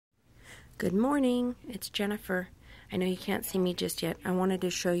Good morning, it's Jennifer. I know you can't see me just yet. I wanted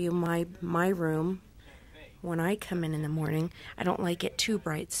to show you my room when I come in the morning. I don't like it too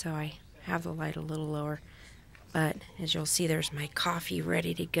bright, so I have the light a little lower. But as you'll see, there's my coffee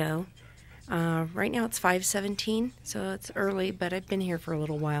ready to go. Right now it's 5:17, so it's early, but I've been here for a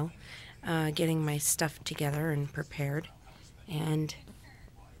little while, getting my stuff together and prepared. And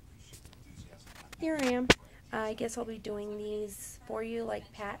here I am. I guess I'll be doing these for you,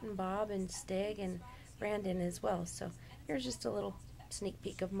 like Pat and Bob and Stig and Brandon as well. So here's just a little sneak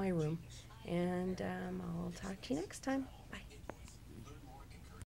peek of my room. And I'll talk to you next time.